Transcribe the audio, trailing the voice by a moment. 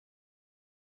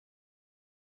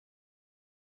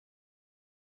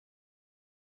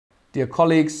Dear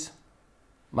colleagues,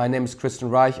 my name is Christian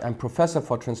Reich. I'm Professor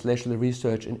for Translational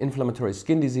Research in Inflammatory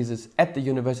Skin Diseases at the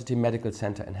University Medical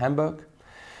Center in Hamburg.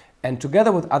 And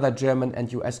together with other German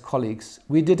and US colleagues,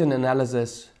 we did an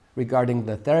analysis regarding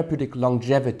the therapeutic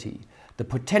longevity, the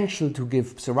potential to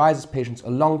give psoriasis patients a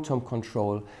long-term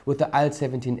control with the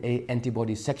IL-17A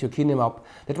antibody secukinumab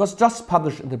that was just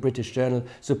published in the British Journal.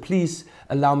 So please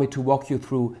allow me to walk you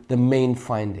through the main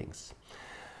findings.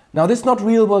 Now, this is not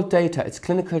real-world data, it's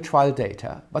clinical trial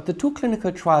data, but the two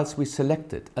clinical trials we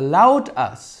selected allowed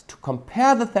us to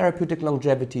compare the therapeutic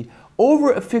longevity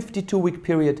over a 52-week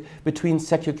period between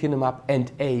secukinumab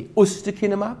and A,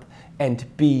 ustekinumab, and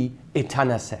B,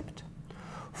 etanercept.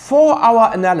 For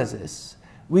our analysis,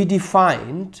 we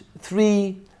defined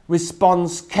three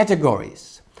response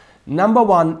categories. Number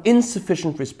one,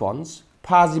 insufficient response,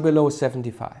 PASI below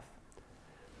 75.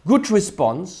 Good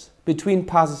response, between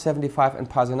PASI 75 and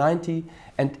PASI 90,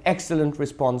 and excellent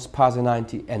response PASI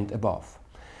 90 and above.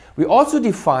 We also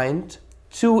defined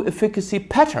two efficacy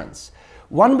patterns.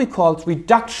 One we called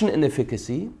reduction in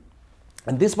efficacy,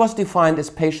 and this was defined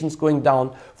as patients going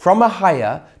down from a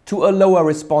higher to a lower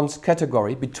response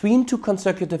category between two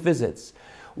consecutive visits,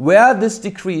 where this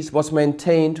decrease was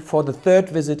maintained for the third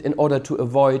visit in order to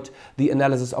avoid the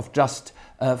analysis of just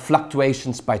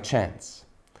fluctuations by chance.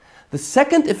 The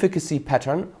second efficacy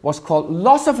pattern was called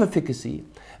loss of efficacy,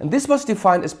 and this was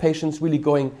defined as patients really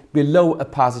going below a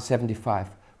PASI 75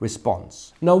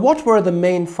 response. Now, what were the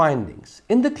main findings?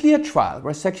 In the CLEAR trial,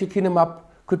 where secukinumab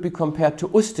could be compared to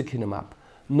ustekinumab,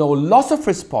 no loss of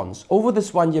response over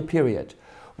this one-year period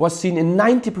was seen in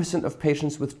 90% of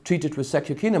patients treated with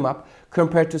secukinumab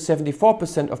compared to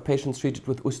 74% of patients treated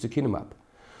with ustekinumab.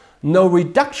 No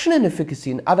reduction in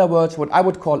efficacy, in other words, what I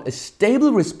would call a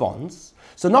stable response,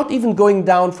 so not even going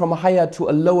down from a higher to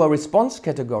a lower response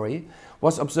category,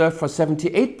 was observed for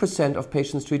 78% of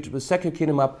patients treated with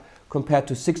secukinumab compared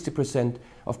to 60%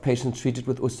 of patients treated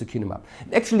with ustekinumab.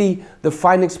 Actually, the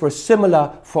findings were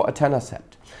similar for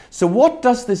etanercept. So what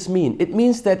does this mean? It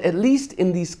means that at least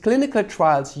in these clinical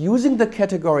trials, using the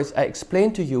categories I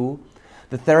explained to you,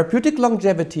 the therapeutic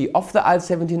longevity of the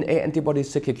IL-17A antibody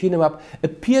secukinumab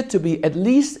appeared to be at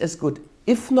least as good,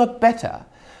 if not better,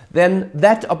 than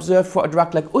that observed for a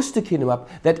drug like ustekinumab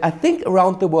that I think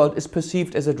around the world is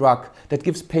perceived as a drug that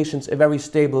gives patients a very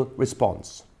stable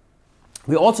response.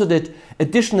 We also did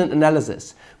additional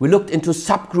analysis. We looked into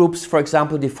subgroups, for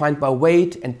example, defined by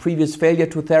weight and previous failure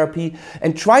to therapy,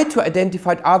 and tried to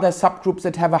identify are there subgroups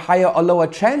that have a higher or lower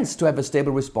chance to have a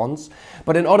stable response.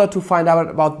 But in order to find out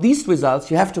about these results,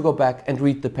 you have to go back and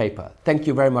read the paper. Thank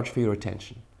you very much for your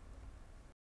attention.